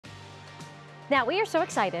Now, we are so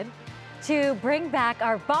excited to bring back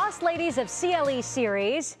our Boss Ladies of CLE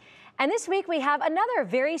series. And this week we have another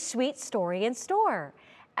very sweet story in store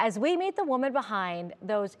as we meet the woman behind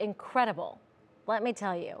those incredible, let me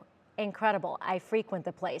tell you, incredible, I frequent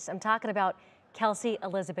the place. I'm talking about Kelsey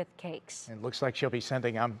Elizabeth Cakes. It looks like she'll be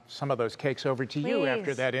sending some of those cakes over to you Please.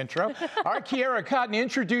 after that intro. Our Kiara Cotton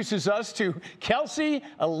introduces us to Kelsey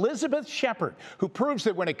Elizabeth Shepard, who proves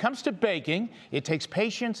that when it comes to baking, it takes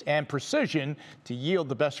patience and precision to yield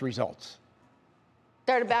the best results.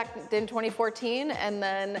 Started back in 2014, and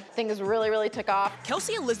then things really took off.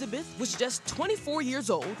 Kelsey Elizabeth was just 24 years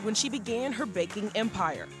old when she began her baking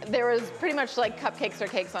empire. There was pretty much like cupcakes or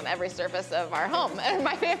cakes on every surface of our home, and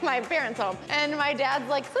my parents' home. And my dad's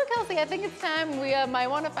like, so Kelsey, I think it's time we might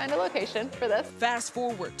want to find a location for this. Fast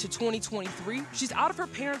forward to 2023, she's out of her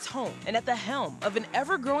parents' home and at the helm of an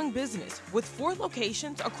ever-growing business with 4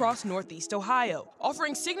 locations across Northeast Ohio,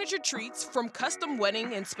 offering signature treats from custom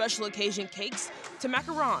wedding and special occasion cakes to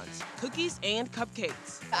macarons, cookies, and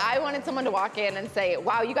cupcakes. I wanted someone to walk in and say,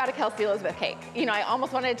 wow, you got a Kelsey Elizabeth cake. You know, I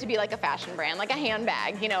almost wanted it to be like a fashion brand, like a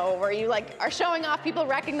handbag, you know, where you like are showing off, people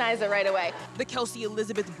recognize it right away. The Kelsey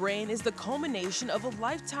Elizabeth brand is the culmination of a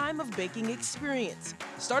lifetime of baking experience.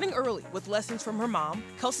 Starting early with lessons from her mom,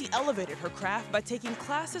 Kelsey elevated her craft by taking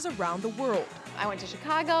classes around the world. I went to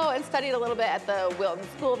Chicago and studied a little bit at the Wilton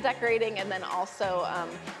School of Decorating, and then also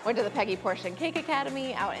went to the Peggy Portion Cake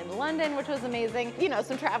Academy out in London, which was amazing. You know,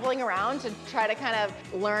 some traveling around to try to kind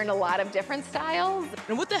of learn a lot of different styles.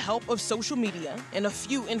 And with the help of social media and a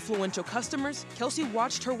few influential customers, Kelsey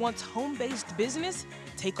watched her once home-based business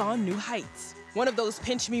take on new heights. One of those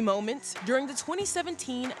pinch me moments during the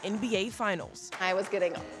 2017 NBA Finals. I was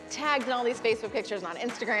getting tagged in all these Facebook pictures and on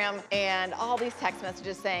Instagram, and all these text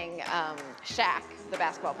messages saying Shaq, the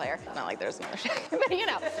basketball player, not like there's another Shaq, but you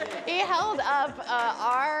know, he held up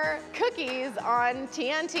our cookies on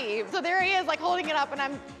TNT. So there he is, like holding it up, and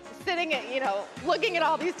I'm sitting at, you know, looking at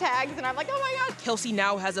all these tags, and I'm like, oh my gosh. Kelsey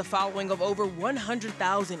now has a following of over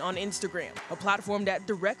 100,000 on Instagram, a platform that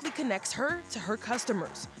directly connects her to her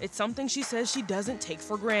customers. It's something she says she doesn't take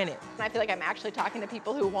for granted. And I feel like I'm actually talking to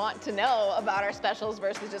people who want to know about our specials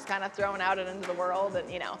versus just kind of throwing out it into the world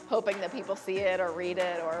and, you know, hoping that people see it or read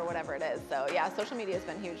it or whatever it is. So yeah, social media has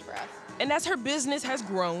been huge for us. And as her business has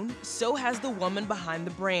grown, so has the woman behind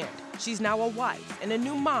the brand. She's now a wife and a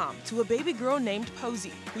new mom to a baby girl named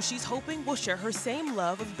Posey, who she's hoping will share her same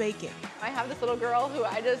love of baking. I have this little girl who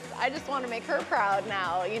I just want to make her proud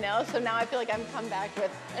now, you know, so now I feel like I've come back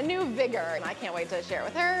with a new vigor, and I can't wait to share it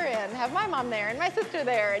with her and have my mom there and my sister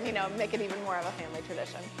there and, you know, make it even more of a family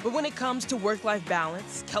tradition. But when it comes to work-life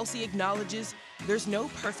balance, Kelsey acknowledges there's no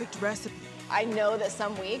perfect recipe. I know that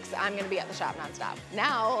some weeks I'm going to be at the shop nonstop.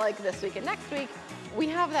 Now, like this week and next week, we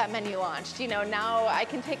have that menu launched. You know, now I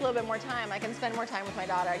can take a little bit more time. I can spend more time with my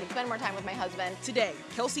daughter. I can spend more time with my husband. Today,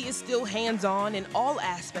 Kelsey is still hands-on in all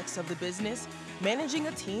aspects of the business, managing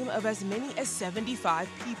a team of as many as 75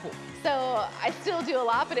 people. So I still do a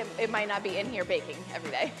lot, but it might not be in here baking every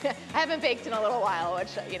day. I haven't baked in a little while,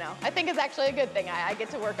 which, you know, I think is actually a good thing. I get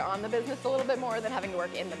to work on the business a little bit more than having to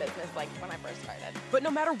work in the business like when I first started. But no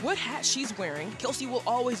matter what hat she's wearing, Kelsey will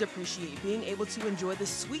always appreciate being able to enjoy the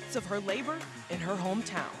sweets of her labor in her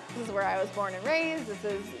hometown. This is where I was born and raised. This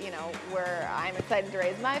is, you know, where I'm excited to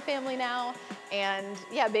raise my family now. And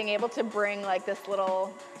yeah, being able to bring like this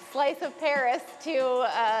little slice of Paris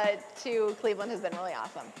to Cleveland has been really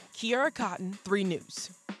awesome. Kiara Cotton, 3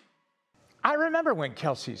 News. I remember when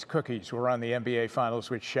Kelsey's cookies were on the NBA Finals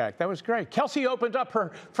with Shaq. That was great. Kelsey opened up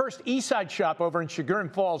her first Eastside shop over in Chagrin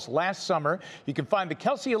Falls last summer. You can find the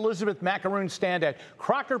Kelsey Elizabeth macaroon stand at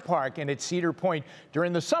Crocker Park and at Cedar Point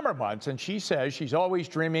during the summer months. And she says she's always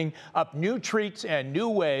dreaming up new treats and new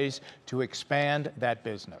ways to expand that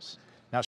business.